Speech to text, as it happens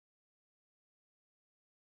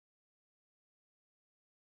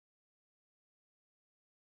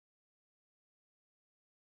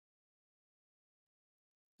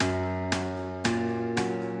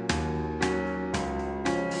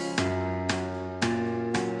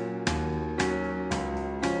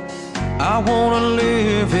I wanna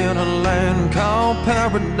live in a land called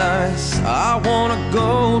paradise. I wanna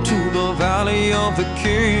go to the valley of the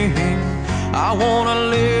King. I wanna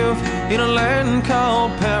live in a land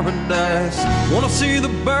called paradise. Wanna see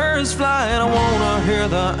the birds fly, and I wanna hear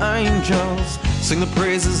the angels sing the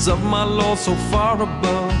praises of my Lord so far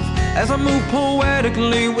above. As I move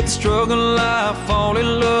poetically with the struggle, I fall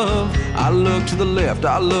in love. I look to the left,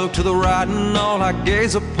 I look to the right, and all I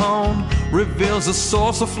gaze upon reveals the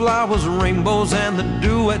source of flowers, rainbows, and the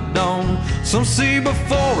dew at dawn. Some see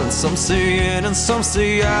before and some see in and some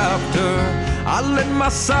see after. I let my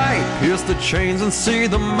sight pierce the chains and see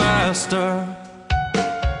the Master.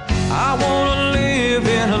 I wanna live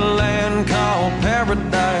in a land called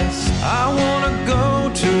paradise. I wanna go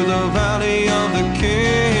to the valley of the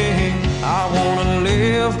King. I wanna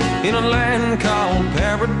live in a land called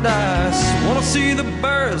paradise. Wanna see the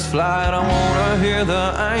birds fly, and I wanna hear the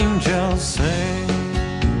angels sing.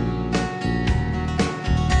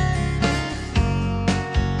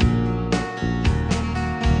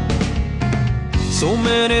 So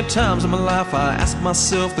many times in my life I ask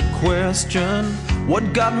myself the question,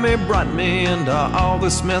 what got me, brought me into all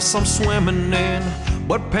this mess I'm swimming in?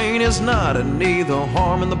 But pain is not and neither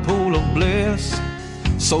harm in the pool of bliss.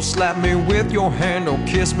 So slap me with your hand or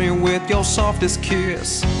kiss me with your softest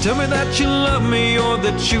kiss. Tell me that you love me or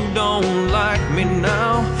that you don't like me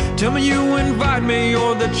now. Tell me you invite me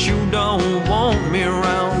or that you don't want me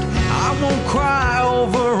around. I won't cry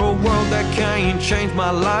over a world that can't change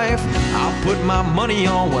my life. I'll put my money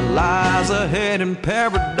on what lies ahead in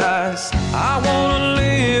paradise. I wanna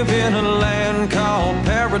live in a land called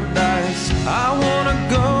paradise. I wanna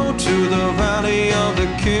go to the valley of the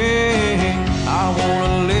King. I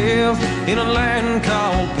wanna live in a land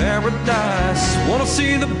called paradise. Wanna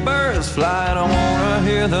see the birds fly, and I wanna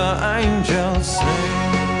hear the angels sing.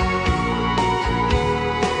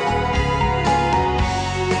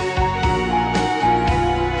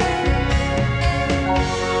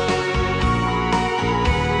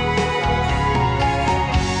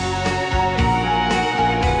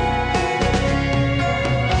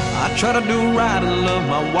 Try to do right and love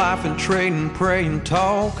my wife and trade and pray and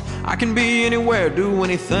talk. I can be anywhere, do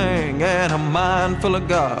anything, and a mind full of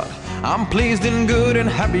God. I'm pleased and good and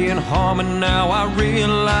happy and harmony. Now I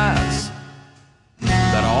realize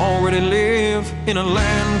that I already live in a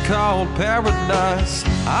land called paradise.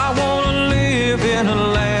 I wanna live in a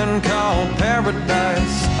land called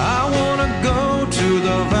paradise. I wanna go to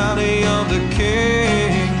the valley of the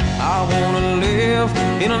King. I wanna live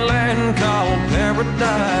in a land called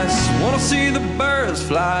paradise. Wanna see the birds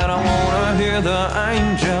fly, and I wanna hear the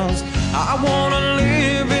angels. I wanna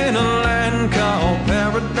live in a land called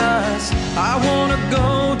paradise. I wanna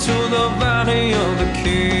go to the valley of the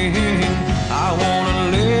King. I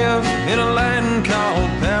wanna live in a land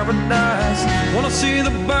called paradise. Wanna see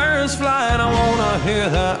the birds fly, and I wanna hear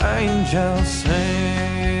the angels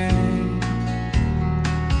sing.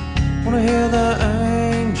 Wanna hear the